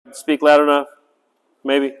Speak loud enough?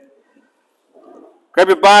 Maybe. Grab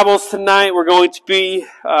your Bibles tonight. We're going to be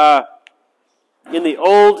in the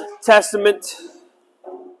Old Testament.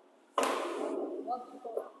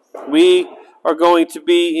 We are going to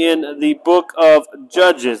be in the book of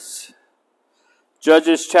Judges.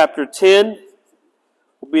 Judges chapter 10.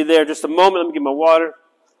 We'll be there in just a moment. Let me get my water.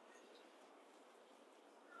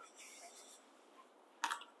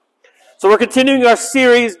 So we're continuing our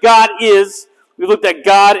series, God Is. We looked at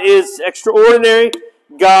God is extraordinary,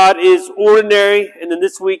 God is ordinary, and then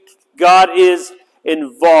this week, God is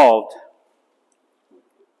involved.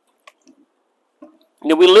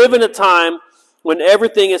 Now, we live in a time when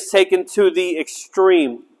everything is taken to the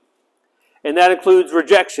extreme, and that includes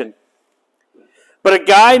rejection. But a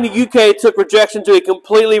guy in the UK took rejection to a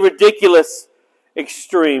completely ridiculous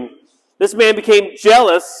extreme. This man became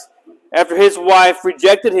jealous after his wife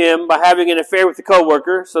rejected him by having an affair with a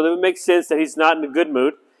coworker, so that would make sense that he's not in a good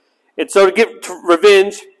mood. And so to get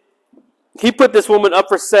revenge, he put this woman up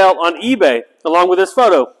for sale on eBay, along with this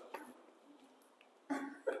photo.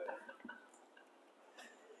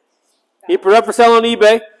 He put it up for sale on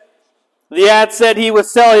eBay. The ad said he would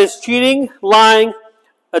sell his cheating, lying,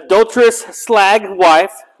 adulterous slag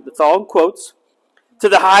wife, that's all in quotes, to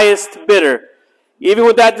the highest bidder. Even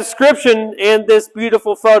with that description and this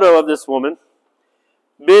beautiful photo of this woman,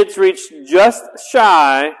 bids reached just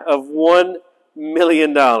shy of $1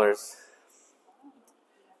 million.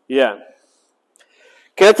 Yeah.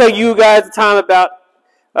 Can I tell you guys the time about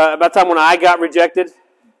time when I got rejected?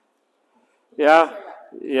 Yeah.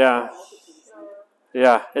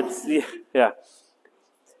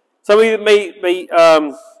 Some of you may.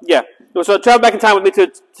 So travel back in time with me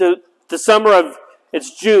to the summer of,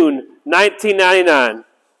 it's June 1999.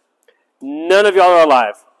 None of y'all are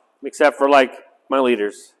alive, except for like my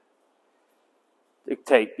leaders.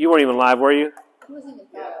 Tate, you weren't even alive, were you?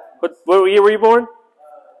 What year were you born?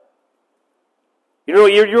 You know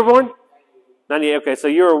what year you were born? 98. Okay, so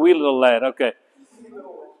you were a wee little lad. Okay.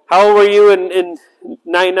 How old were you in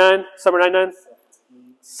 99? Summer 99?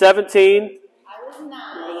 17? I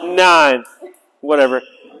was 9. Whatever.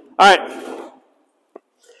 All right.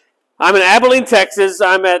 I'm in Abilene, Texas.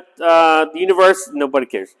 I'm at the university. Nobody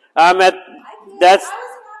cares. I'm at.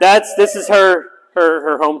 This is her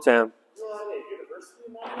hometown.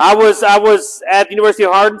 I was at the University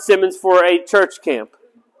of Hardin-Simmons for a church camp.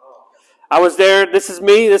 I was there. This is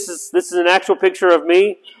me. This is an actual picture of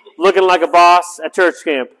me looking like a boss at church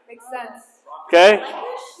camp. Makes sense. Okay.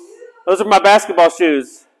 Those are my basketball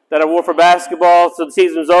shoes that I wore for basketball. So the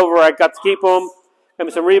season was over. I got to keep them. Got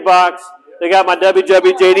me some Reeboks. They got my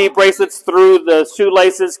WWJD bracelets through the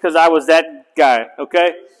shoelaces because I was that guy,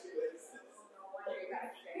 okay?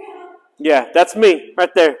 Yeah, that's me right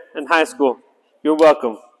there in high school. You're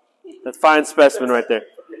welcome. That's fine specimen right there.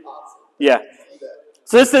 Yeah.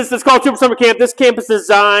 So this called Trooper Summer Camp. This camp is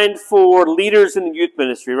designed for leaders in the youth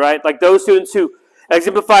ministry, right? Like those students who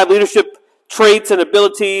exemplify leadership traits and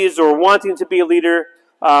abilities or wanting to be a leader.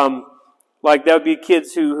 Like that would be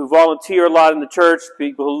kids who volunteer a lot in the church,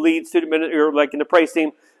 people who lead student ministry, or like in the praise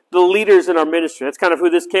team, the leaders in our ministry. That's kind of who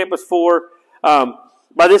this camp was for.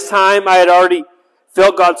 By this time, I had already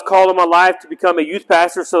felt God's call in my life to become a youth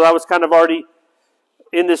pastor, so I was kind of already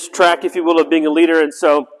in this track, if you will, of being a leader. And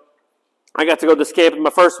so I got to go to this camp, and my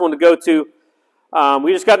first one to go to.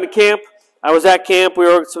 We just got into camp. I was at camp. We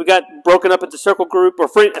got broken up into circle group or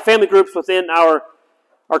family groups within our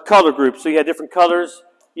color groups. So you had different colors.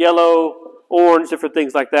 Yellow, orange, different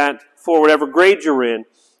things like that for whatever grade you're in.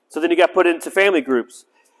 So then you got put into family groups.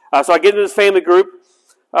 So I get into this family group.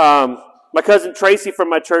 My cousin Tracy from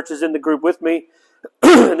my church is in the group with me.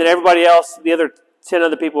 And then everybody else, the other 10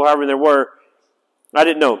 other people, however there were, I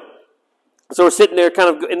didn't know. So we're sitting there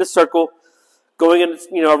kind of in the circle, going in,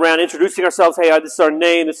 around introducing ourselves. Hey, this is our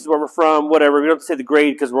name. This is where we're from, whatever. We don't have to say the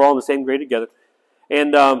grade because we're all in the same grade together.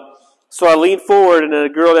 And so I lean forward, and then a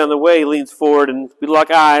girl down the way leans forward, and we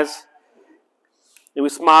lock eyes, and we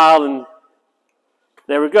smile, and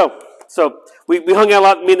there we go. So we hung out a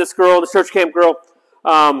lot, me and this girl, the church camp girl,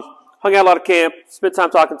 hung out a lot of camp, spent time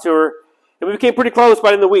talking to her, and we became pretty close by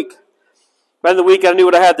the end of the week. By the end of the week, I knew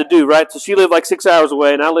what I had to do, right? So she lived like 6 hours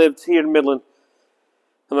away, and I lived here in Midland.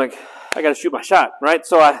 I'm like, I got to shoot my shot, right?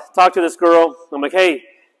 So I talked to this girl. I'm like, hey,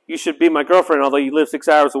 you should be my girlfriend, although you live 6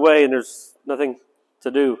 hours away, and there's nothing to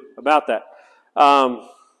do about that.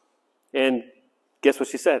 And guess what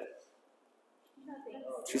she said?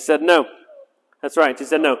 She said no. That's right, she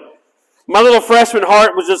said no. My little freshman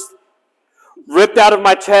heart was just ripped out of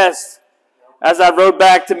my chest as I rode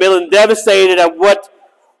back to Midland, devastated at what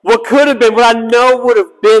what could have been, what I know would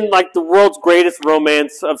have been like the world's greatest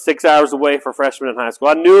romance of 6 hours away for freshmen in high school.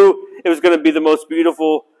 I knew it was going to be the most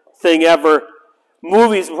beautiful thing ever.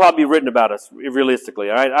 Movies will probably be written about us, realistically.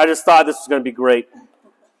 All right? I just thought this was going to be great.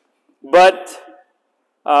 But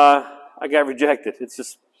I got rejected. It's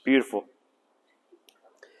just beautiful.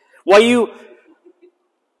 While you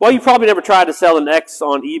probably never tried to sell an X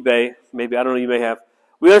on eBay, maybe, I don't know, you may have,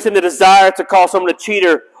 we understand the desire to call someone a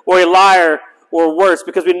cheater or a liar or worse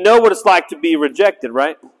because we know what it's like to be rejected,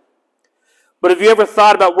 right? But have you ever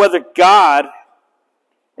thought about whether God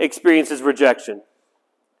experiences rejection?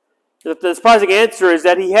 The surprising answer is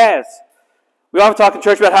that he has. We often talk in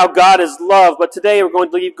church about how God is love, but today we're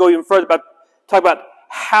going to go even further talk about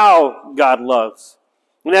how God loves.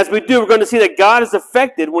 And as we do, we're going to see that God is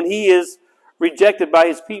affected when he is rejected by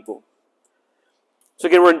his people. So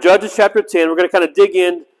again, we're in Judges chapter 10. We're going to kind of dig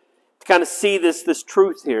in to kind of see this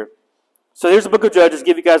truth here. So here's the book of Judges,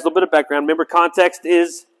 give you guys a little bit of background. Remember, context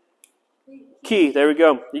is key. There we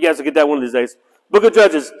go. You guys will get that one of these days. Book of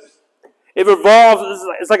Judges. It revolves,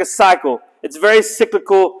 it's like a cycle. It's very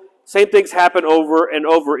cyclical. Same things happen over and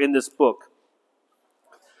over in this book.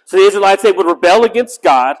 So the Israelites, they would rebel against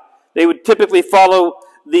God. They would typically follow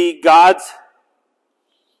the gods.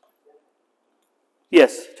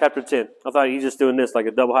 Yes, chapter 10. I thought he was just doing this like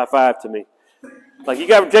a double high five to me. Like, you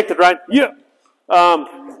got rejected, right? Yeah.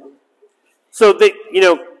 So they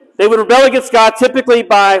would rebel against God typically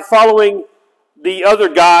by following the other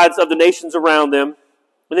gods of the nations around them.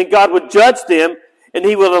 And then God would judge them, and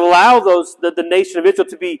he would allow the nation of Israel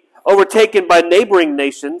to be overtaken by neighboring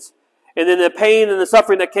nations. And then the pain and the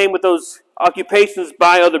suffering that came with those occupations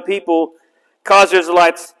by other people caused the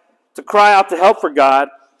Israelites to cry out to help for God.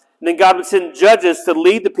 And then God would send judges to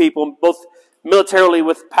lead the people, both militarily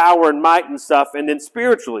with power and might and stuff, and then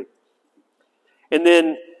spiritually. And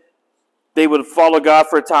then they would follow God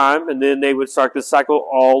for a time, and then they would start this cycle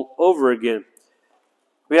all over again.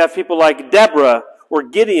 We have people like Deborah, or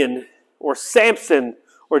Gideon, or Samson,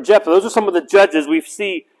 or Jephthah. Those are some of the judges we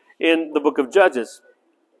see in the book of Judges.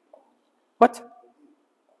 What?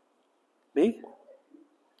 Me?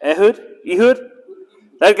 Ehud?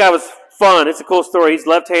 That guy was fun. It's a cool story. He's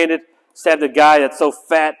left-handed, stabbed a guy that's so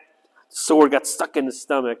fat, the sword got stuck in his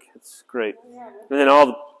stomach. It's great. And then all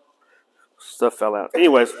the stuff fell out.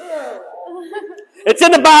 Anyways. It's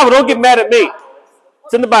in the Bible. Don't get mad at me.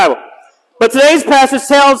 It's in the Bible. But today's passage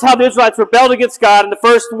tells how the Israelites rebelled against God, and the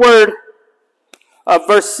first word of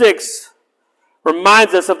verse 6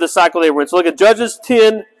 reminds us of the cycle they were in. So look at Judges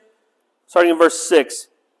 10, starting in verse 6.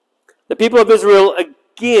 The people of Israel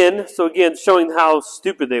again, showing how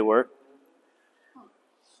stupid they were.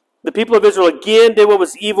 The people of Israel again did what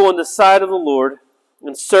was evil in the sight of the Lord,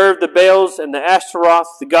 and served the Baals and the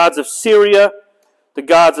Ashtaroth, the gods of Syria, the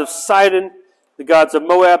gods of Sidon, the gods of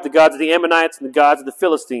Moab, the gods of the Ammonites, and the gods of the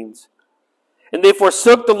Philistines. And they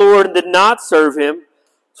forsook the Lord and did not serve him.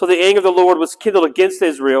 So the anger of the Lord was kindled against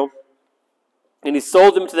Israel. And he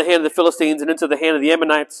sold them to the hand of the Philistines and into the hand of the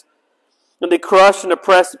Ammonites. And they crushed and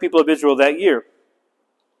oppressed the people of Israel that year.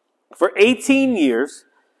 For 18 years,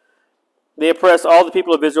 they oppressed all the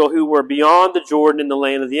people of Israel who were beyond the Jordan in the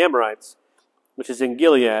land of the Amorites, which is in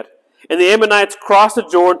Gilead. And the Ammonites crossed the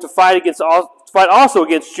Jordan to fight also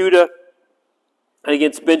against Judah and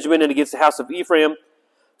against Benjamin and against the house of Ephraim.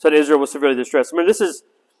 So that Israel was severely distressed. Remember, this is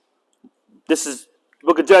the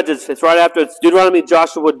book of Judges. It's right after, it's Deuteronomy,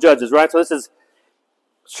 Joshua, Judges, right? So this is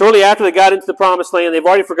shortly after they got into the promised land. They've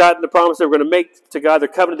already forgotten the promise they were going to make to God, the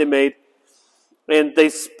covenant they made. And they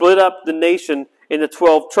split up the nation into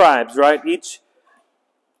 12 tribes, right?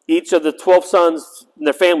 Each of the 12 sons and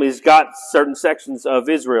their families got certain sections of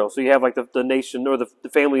Israel. So you have like the nation or the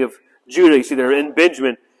family of Judah, you see there, in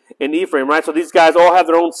Benjamin and Ephraim, right? So these guys all have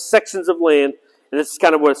their own sections of land. And this is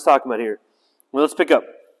kind of what it's talking about here. Well, let's pick up.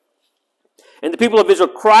 And the people of Israel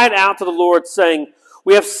cried out to the Lord, saying,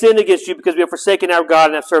 "We have sinned against you because we have forsaken our God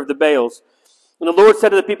and have served the Baals." And the Lord said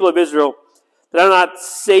to the people of Israel, "Did I not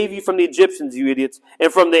save you from the Egyptians, you idiots,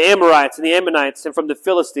 and from the Amorites and the Ammonites and from the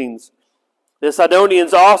Philistines? The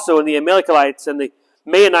Sidonians also and the Amalekites and the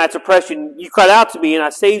Maonites oppressed you. You cried out to me, and I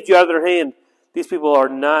saved you out of their hand. These people are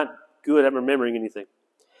not good at remembering anything.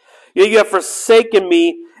 Yet you have forsaken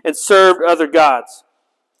me and served other gods.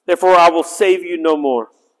 Therefore I will save you no more.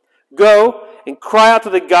 Go and cry out to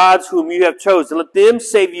the gods whom you have chosen. Let them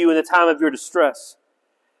save you in the time of your distress."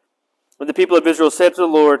 When the people of Israel said to the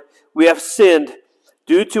Lord, "We have sinned.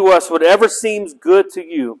 Do to us whatever seems good to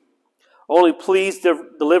you. Only please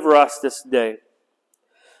deliver us this day."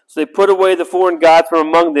 So they put away the foreign gods from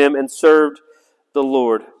among them and served the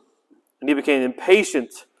Lord. And he became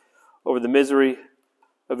impatient over the misery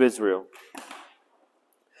of Israel.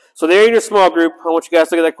 So there in your small group, I want you guys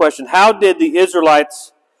to look at that question. How did the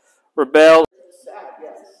Israelites rebel?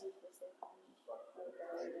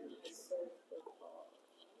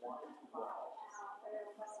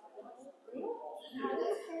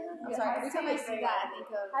 I'm sorry, every time I see that, I think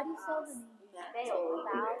of... How do you spell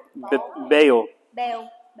the name? Baal. Baal.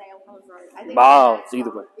 I was right. Baal. It's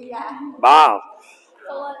either way. Yeah. Baal.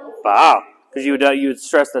 Baal. Because you would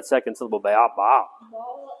stress that second syllable. Baal. Baal.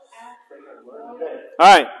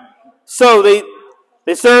 All right. So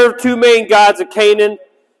they served two main gods of Canaan,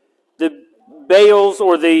 the Baals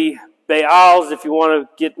or the Baals, if you want to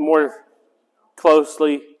get more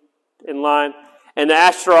closely in line, and the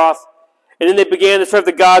Ashtaroth. And then they began to serve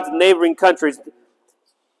the gods of neighboring countries.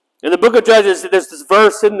 In the book of Judges, there's this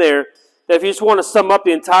verse in there that if you just want to sum up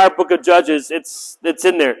the entire book of Judges, it's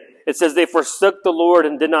in there. It says they forsook the Lord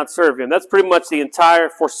and did not serve him. That's pretty much the entire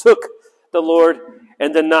forsook the Lord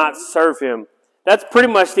and did not serve him. That's pretty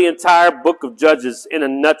much the entire book of Judges in a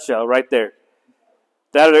nutshell right there.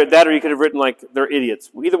 That or you could have written like they're idiots.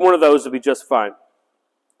 Either one of those would be just fine.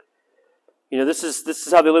 You know, this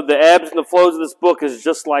is how they live. The ebbs and the flows of this book is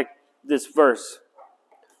just like this verse.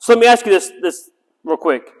 So let me ask you this real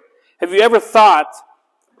quick. Have you ever thought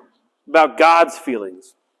about God's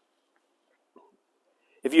feelings?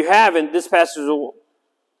 If you haven't, this passage will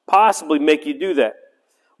possibly make you do that.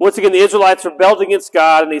 Once again, the Israelites rebelled against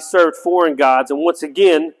God and they served foreign gods. And once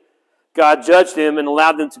again, God judged them and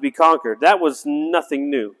allowed them to be conquered. That was nothing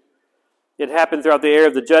new. It happened throughout the era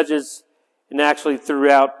of the Judges and actually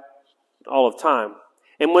throughout all of time.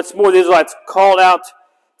 And what's more, the Israelites called out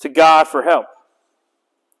to God for help.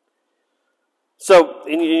 So,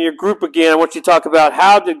 in your group again, I want you to talk about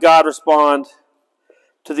how did God respond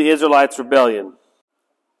to the Israelites' rebellion.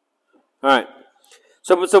 All right.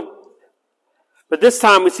 But this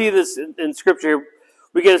time we see this in Scripture.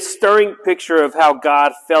 We get a stirring picture of how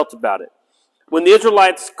God felt about it. When the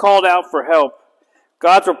Israelites called out for help,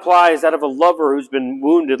 God's reply is that of a lover who's been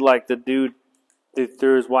wounded like the dude who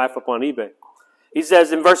threw his wife up on eBay. He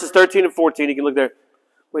says in verses 13 and 14, you can look there,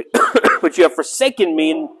 but you have forsaken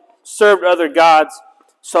me and served other gods,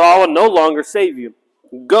 so I will no longer save you.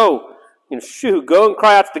 Go and go and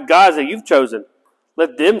cry out to the gods that you've chosen.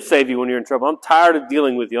 Let them save you when you're in trouble. I'm tired of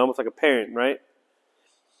dealing with you, almost like a parent, right?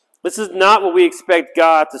 This is not what we expect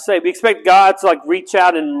God to say. We expect God to reach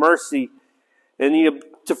out in mercy and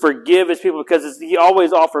to forgive his people because he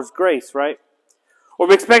always offers grace, right? Or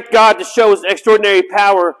we expect God to show his extraordinary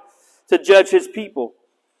power to judge his people.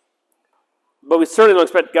 But we certainly don't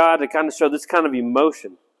expect God to kind of show this kind of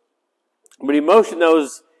emotion. But emotion, though,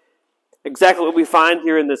 is exactly what we find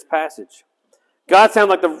here in this passage. God sounds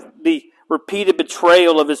like the repeated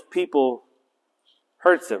betrayal of his people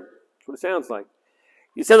hurts him. That's what it sounds like.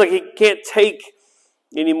 It sounds like he can't take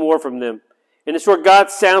any more from them. And in short, God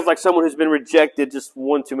sounds like someone who's been rejected just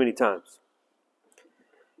one too many times.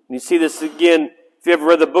 And you see this again, if you ever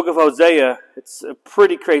read the book of Hosea, it's a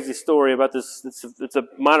pretty crazy story about this. It's a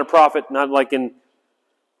minor prophet, not like in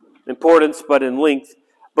importance, but in length.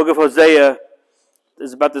 Book of Hosea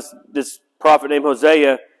is about this prophet named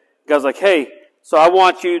Hosea. God's like, hey, so I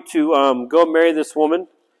want you to go marry this woman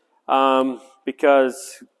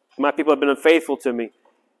because my people have been unfaithful to me.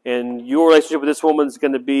 And your relationship with this woman is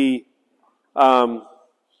going to be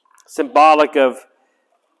symbolic of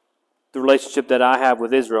the relationship that I have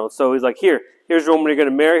with Israel. So he's like, here's your woman you're going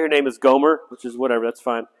to marry. Her name is Gomer, which is whatever, that's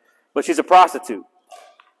fine. But she's a prostitute.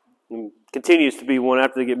 And continues to be one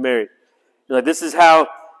after they get married. He's like, this is how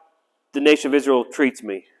the nation of Israel treats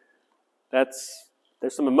me. There's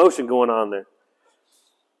some emotion going on there.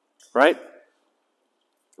 Right?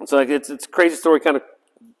 And so it's a crazy story, kind of,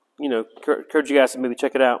 encourage you guys to maybe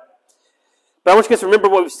check it out. But I want you guys to remember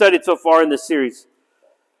what we've studied so far in this series.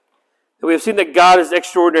 That we have seen that God is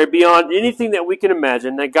extraordinary beyond anything that we can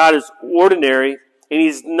imagine, that God is ordinary, and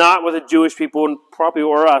he's not what the Jewish people, and probably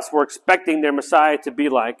or us, were expecting their Messiah to be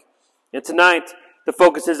like. And tonight, the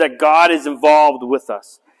focus is that God is involved with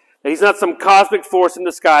us. That he's not some cosmic force in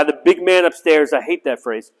the sky, the big man upstairs, I hate that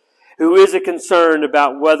phrase, who isn't concerned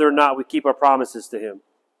about whether or not we keep our promises to him.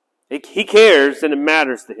 He cares, and it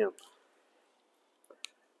matters to him.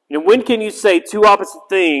 When can you say two opposite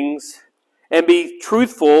things and be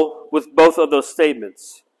truthful with both of those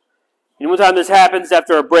statements? One time this happens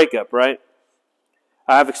after a breakup, right?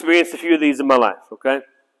 I've experienced a few of these in my life, okay?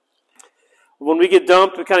 When we get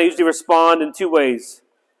dumped, we kind of usually respond in two ways.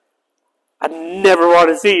 I never want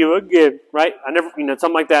to see you again, right?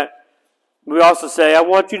 Something like that. We also say, I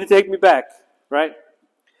want you to take me back, right?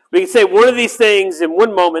 We can say one of these things in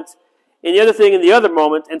one moment and the other thing in the other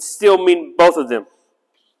moment and still mean both of them,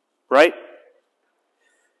 right?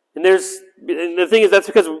 And the thing is, that's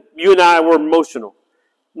because you and I were emotional.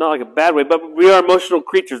 Not like a bad way, but we are emotional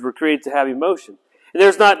creatures. We're created to have emotion. And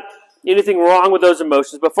there's not anything wrong with those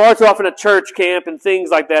emotions. But far too often at church camp and things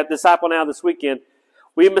like that, Disciple Now this weekend,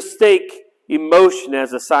 we mistake emotion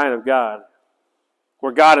as a sign of God,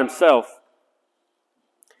 or God himself.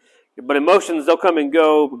 But emotions, they'll come and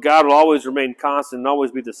go, but God will always remain constant and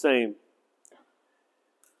always be the same.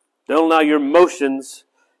 Don't allow your emotions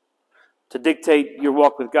to dictate your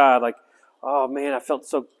walk with God. Like, oh man, I felt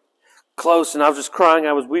so close and I was just crying,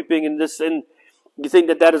 I was weeping, and you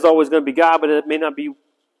think that is always going to be God, but it may not be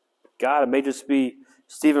God. It may just be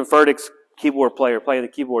Stephen Furtick's keyboard player playing the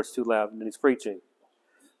keyboards too loud and he's preaching.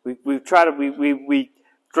 We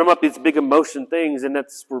drum up these big emotion things, and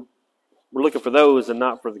we're looking for those and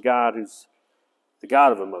not for the God who's the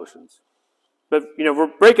God of emotions. But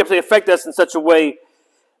breakups, they affect us in such a way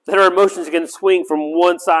that our emotions can swing from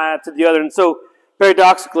one side to the other. And so,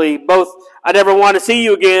 paradoxically, both "I never want to see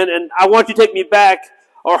you again" and "I want you to take me back"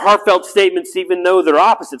 are heartfelt statements, even though they're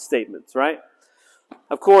opposite statements, right?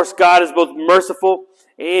 Of course, God is both merciful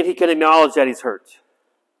and he can acknowledge that he's hurt.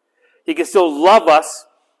 He can still love us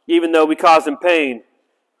even though we cause him pain.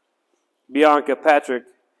 Bianca, Patrick,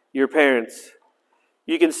 your parents,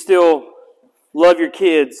 you can still love your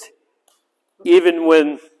kids even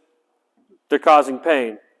when they're causing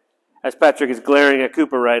pain. As Patrick is glaring at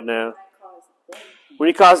Cooper right now. When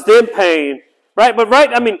you cause them pain, right? But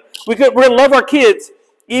we're going to love our kids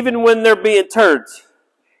even when they're being turds.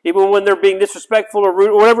 Even when they're being disrespectful or rude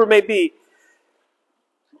or whatever it may be.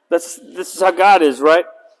 This is how God is, right?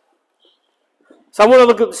 So I want to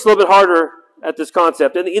look just a little bit harder at this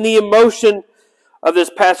concept. In the emotion of this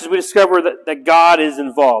passage, we discover that God is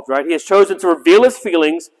involved, right? He has chosen to reveal his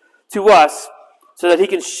feelings to us so that he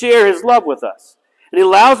can share his love with us. And he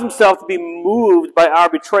allows himself to be moved by our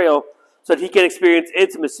betrayal so that he can experience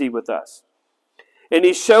intimacy with us. And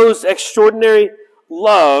he shows extraordinary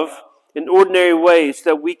love in ordinary ways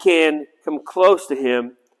so that we can come close to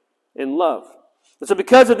him in love. And so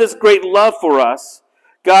because of this great love for us,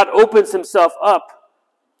 God opens himself up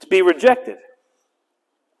to be rejected.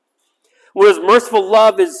 When his merciful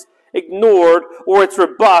love is ignored or it's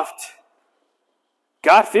rebuffed,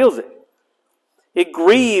 God feels it. It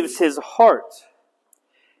grieves his heart.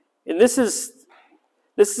 And this is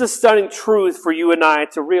a stunning truth for you and I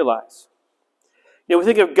to realize. We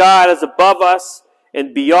think of God as above us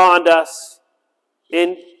and beyond us,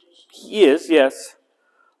 and he is, yes,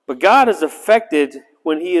 but God is affected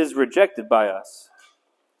when he is rejected by us.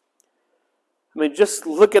 Just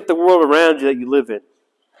look at the world around you that you live in.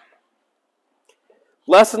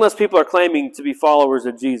 Less and less people are claiming to be followers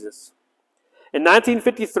of Jesus. In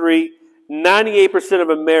 1953, 98% of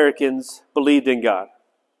Americans believed in God.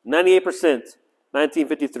 98%,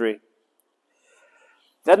 1953.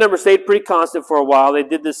 That number stayed pretty constant for a while. They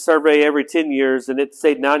did this survey every 10 years, and it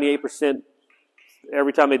stayed 98%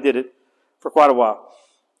 every time they did it for quite a while.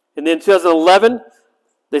 And then 2011,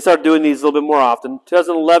 they started doing these a little bit more often.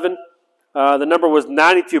 2011, the number was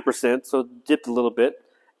 92%, so it dipped a little bit.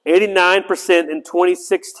 89% in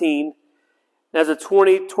 2016. As of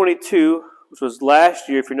 2022, which was last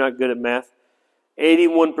year, if you're not good at math,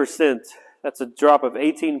 81%. That's a drop of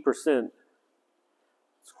 18%.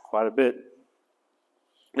 It's quite a bit.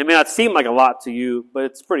 It may not seem like a lot to you, but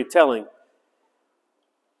it's pretty telling.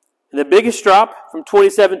 And the biggest drop from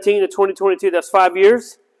 2017 to 2022, that's 5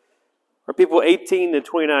 years, are people 18 to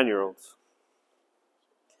 29-year-olds.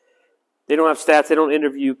 They don't have stats. They don't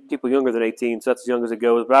interview people younger than 18, so that's as young as it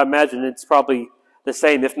goes. But I imagine it's probably the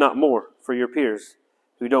same, if not more, for your peers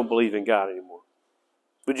who don't believe in God anymore.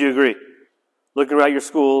 Would you agree? Looking around your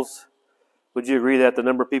schools, would you agree that the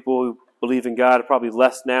number of people who believe in God are probably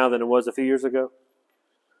less now than it was a few years ago?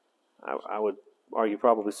 I would argue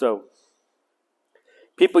probably so.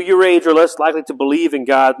 People your age are less likely to believe in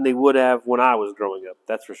God than they would have when I was growing up,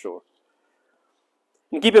 that's for sure.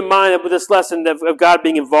 And keep in mind that with this lesson of God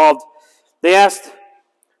being involved, they asked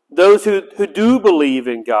those who do believe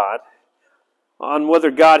in God on whether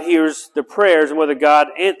God hears their prayers and whether God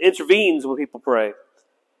intervenes when people pray.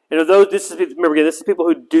 And of those, remember again, this is people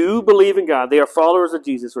who do believe in God. They are followers of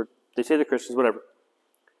Jesus, or they say they're Christians, whatever.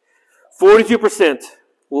 42%,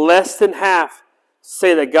 less than half,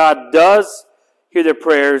 say that God does hear their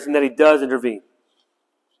prayers and that he does intervene.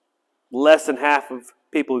 Less than half of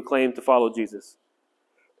people who claim to follow Jesus.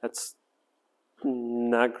 That's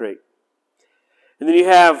not great. And then you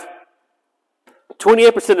have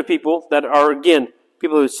 28% of people that are, again,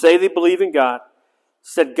 people who say they believe in God,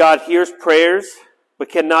 said God hears prayers but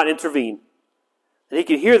cannot intervene. And he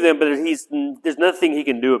can hear them, but there's nothing he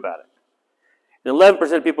can do about it. And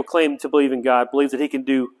 11% of people claim to believe in God, believes that he can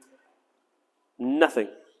do Nothing.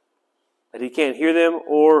 That he can't hear them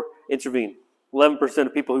or intervene. 11%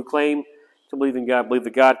 of people who claim to believe in God believe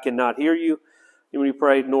that God cannot hear you when you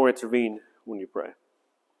pray, nor intervene when you pray.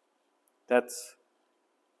 That's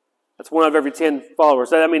 1 out of every 10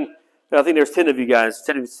 followers. I think there's 10 of you guys,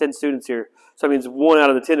 10 students here. So that means 1 out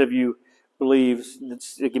of the 10 of you believes,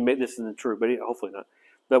 it can make this isn't true, but hopefully not.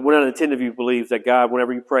 But 1 out of the 10 of you believes that God,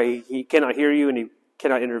 whenever you pray, he cannot hear you and he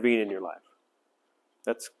cannot intervene in your life.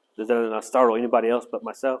 Does that not startle anybody else but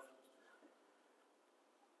myself?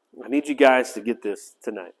 I need you guys to get this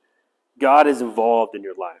tonight. God is involved in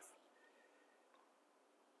your life.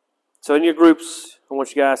 So in your groups, I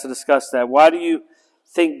want you guys to discuss that. Why do you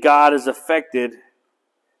think God is affected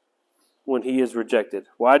when he is rejected?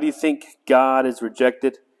 Why do you think God is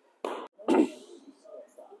rejected?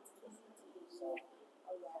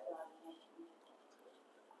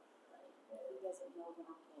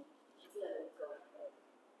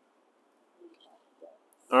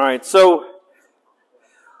 All right, so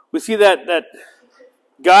we see that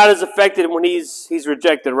God is affected when he's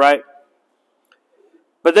rejected, right?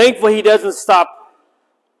 But thankfully he doesn't stop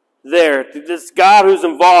there. This God who's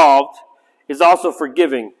involved is also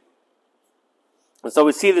forgiving. And so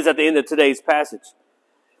we see this at the end of today's passage.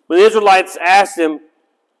 When the Israelites asked him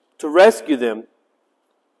to rescue them,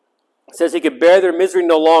 it says he could bear their misery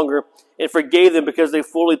no longer and forgave them because they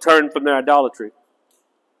fully turned from their idolatry.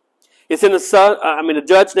 He sent a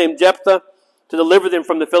judge named Jephthah to deliver them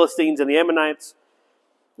from the Philistines and the Ammonites.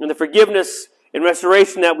 And the forgiveness and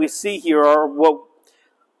restoration that we see here are what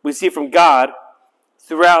we see from God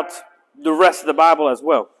throughout the rest of the Bible as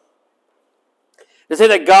well. To say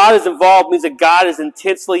that God is involved means that God is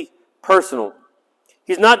intensely personal.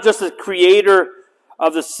 He's not just the creator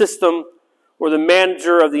of the system or the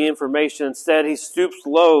manager of the information. Instead, he stoops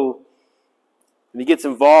low and he gets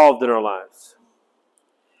involved in our lives.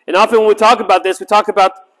 And often when we talk about this, we talk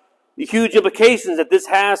about the huge implications that this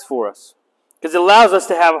has for us. Because it allows us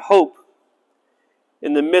to have hope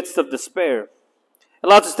in the midst of despair. It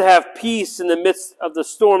allows us to have peace in the midst of the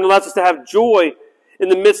storm. It allows us to have joy in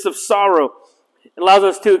the midst of sorrow. It allows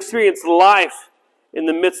us to experience life in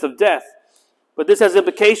the midst of death. But this has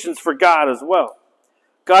implications for God as well.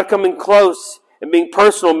 God coming close and being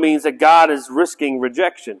personal means that God is risking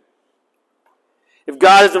rejection. If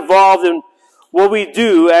God is involved in what we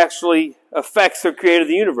do, actually affects the creator of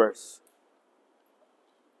the universe.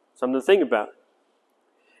 Something to think about.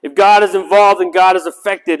 If God is involved, then God is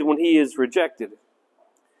affected when he is rejected.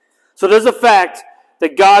 So does the fact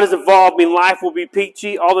that God is involved mean life will be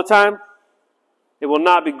peachy all the time? It will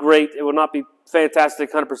not be great. It will not be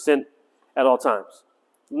fantastic 100% at all times.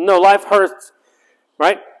 No, life hurts,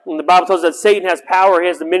 right? When the Bible tells us that Satan has power, he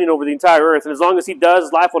has dominion over the entire earth. And as long as he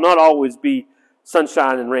does, life will not always be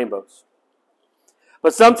sunshine and rainbows.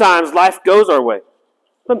 But sometimes life goes our way.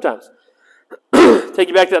 Sometimes. Take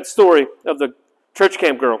you back to that story of the church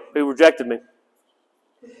camp girl who rejected me.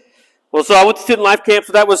 Well, so I went to student life camp,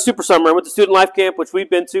 so that was super summer. I went to student life camp, which we've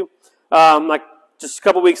been to. Just a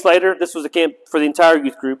couple weeks later, this was a camp for the entire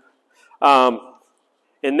youth group.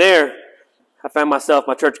 And there, I found myself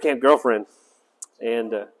my church camp girlfriend.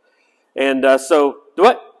 So,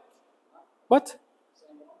 what? What?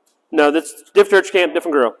 No, that's different church camp,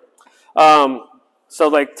 different girl.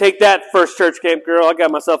 So, take that first church camp girl. I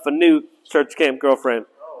got myself a new church camp girlfriend.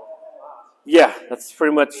 Yeah, that's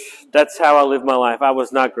how I live my life. I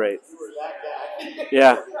was not great.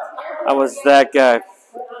 Yeah, I was that guy.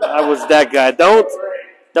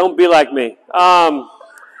 Don't be like me. And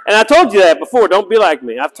I told you that before. Don't be like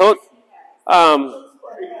me. And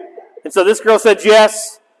so this girl said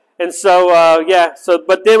yes. And so,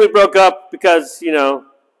 but then we broke up because,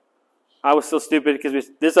 I was still stupid because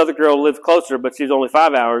this other girl lived closer, but she was only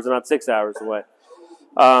 5 hours and not 6 hours away.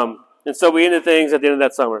 And so we ended things at the end of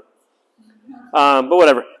that summer. But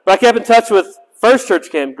whatever. But I kept in touch with first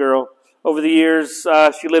church camp girl over the years.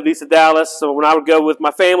 She lived east of Dallas, so when I would go with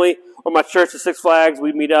my family or my church to Six Flags,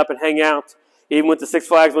 we'd meet up and hang out. Even went to Six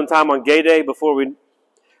Flags one time on gay day before we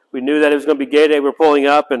knew that it was going to be gay day. We were pulling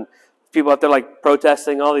up and people out there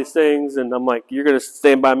protesting all these things, and I'm like, you're going to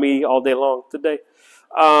stand by me all day long today.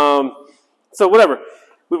 So whatever.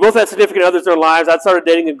 We both had significant others in our lives. I started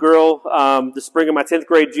dating a girl the spring of my 10th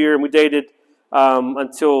grade year, and we dated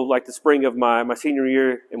until the spring of my senior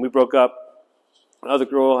year, and we broke up. Another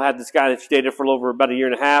girl had this guy that she dated for over about a year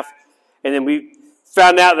and a half, and then we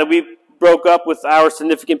found out that we broke up with our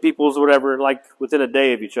significant peoples or whatever, within a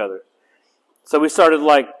day of each other. So we started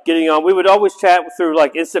getting on. We would always chat through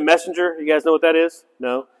instant messenger. You guys know what that is?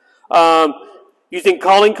 No. Using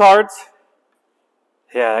calling cards.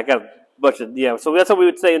 Yeah, I got a bunch of, so that's how we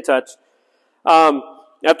would stay in touch.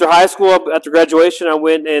 After high school, after graduation, I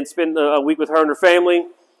went and spent a week with her and her family.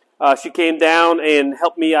 She came down and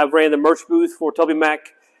helped me. I ran the merch booth for Toby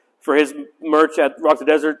Mac for his merch at Rock the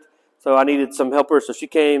Desert. So I needed some helpers. So she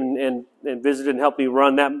came and visited and helped me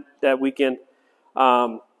run that weekend.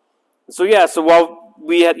 So while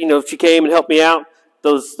we had, she came and helped me out,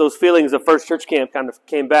 those feelings of first church camp kind of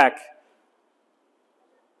came back.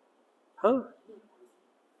 Huh?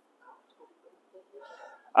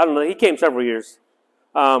 I don't know. He came several years.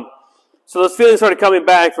 So those feelings started coming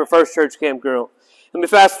back for First Church Camp Girl. Let me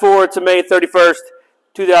fast forward to May 31st,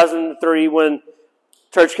 2003, when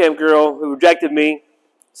Church Camp Girl, who rejected me,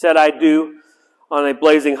 said I do on a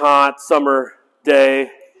blazing hot summer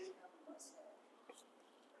day.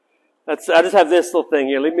 I just have this little thing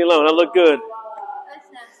here. Leave me alone. I look good.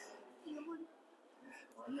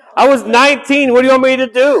 I was 19. What do you want me to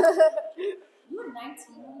do?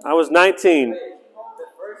 I was 19.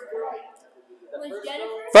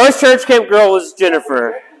 First Church Camp Girl was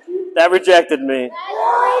Jennifer. That rejected me.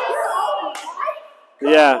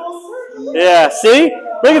 Yeah. Yeah, see?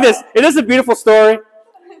 Look at this. It is a beautiful story.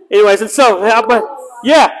 Anyways, and so,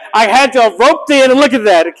 I had to have roped in, and look at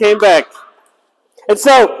that. It came back. And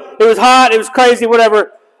so, it was hot, it was crazy,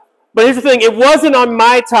 whatever. But here's the thing. It wasn't on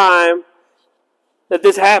my time that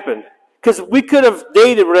this happened. Because we could have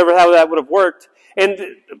dated, whatever, how that would have worked. And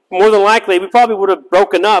more than likely, we probably would have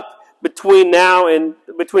broken up between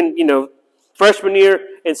freshman year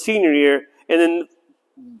and senior year, and then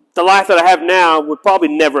the life that I have now would probably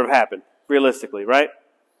never have happened, realistically, right?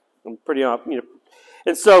 I'm pretty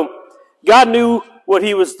And so God knew what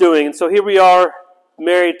He was doing, and so here we are,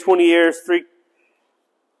 married 20 years, three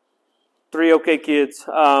okay kids,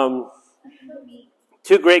 2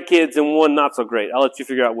 great kids, and 1 not so great. I'll let you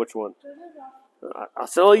figure out which one.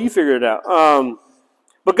 I'll let you figure it out.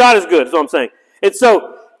 But God is good, is what I'm saying. And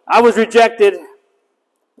so I was rejected,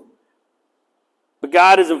 but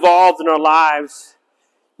God is involved in our lives.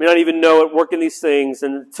 We don't even know it, working these things.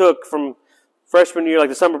 And it took from freshman year, like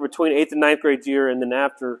the summer between 8th and 9th grade year, and then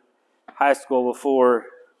after high school before,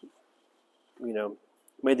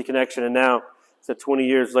 made the connection. And now it's 20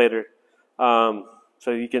 years later. So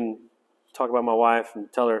you can talk about my wife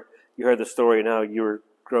and tell her you heard the story and how you were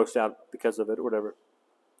grossed out because of it or whatever.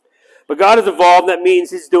 But God is involved. That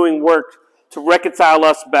means He's doing work to reconcile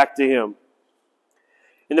us back to Him.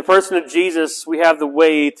 In the person of Jesus, we have the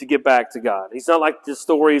way to get back to God. He's not like the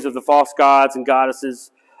stories of the false gods and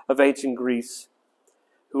goddesses of ancient Greece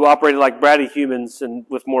who operated like bratty humans and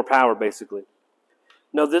with more power, basically.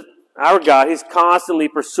 No, our God, He's constantly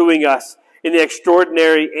pursuing us in the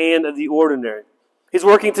extraordinary and the ordinary. He's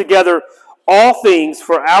working together all things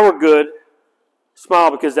for our good.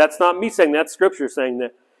 Smile, because that's not me saying that, that's Scripture saying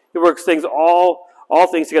that. He works all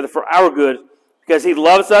things together for our good because He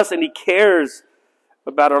loves us and He cares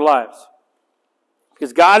about our lives.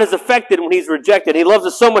 Because God is affected when He's rejected. He loves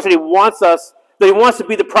us so much that He wants to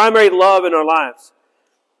be the primary love in our lives.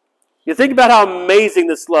 You think about how amazing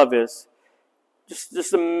this love is.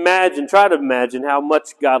 Just try to imagine how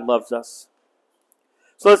much God loves us.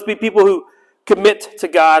 So let's be people who commit to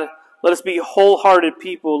God. Let us be wholehearted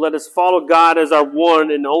people. Let us follow God as our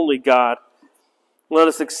one and only God. Let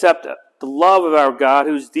us accept the love of our God,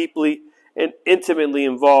 who's deeply and intimately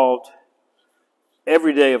involved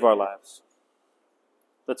every day of our lives.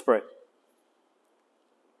 Let's pray.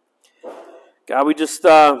 God, we just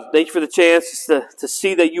thank You for the chance to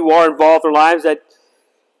see that You are involved in our lives, that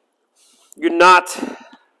You're not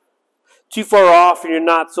too far off and You're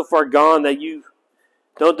not so far gone that You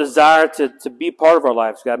don't desire to be part of our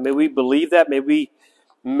lives, God. May we believe that. May we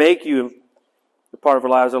make You a part of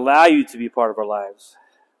our lives, allow You to be part of our lives.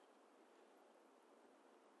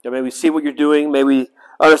 God, may we see what You're doing. May we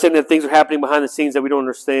understand that things are happening behind the scenes that we don't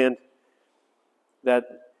understand. That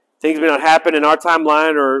things may not happen in our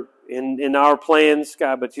timeline or in our plans,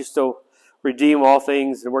 God, but You still redeem all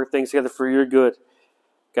things and work things together for Your good.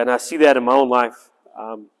 God, and I see that in my own life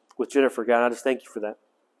with Jennifer, God. I just thank You for that.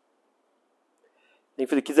 Thank You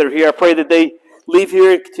for the kids that are here. I pray that they leave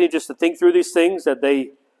here and continue just to think through these things, that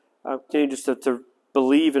they continue just to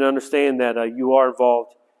believe and understand that You are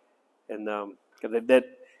involved, and that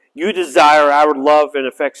You desire our love and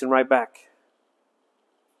affection right back.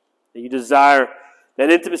 That You desire that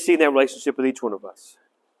intimacy and that relationship with each one of us.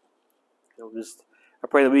 I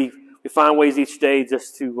pray that we find ways each day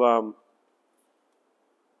just to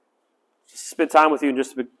spend time with You and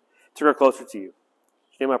just to grow closer to You.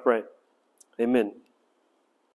 In Your name I pray. Amen.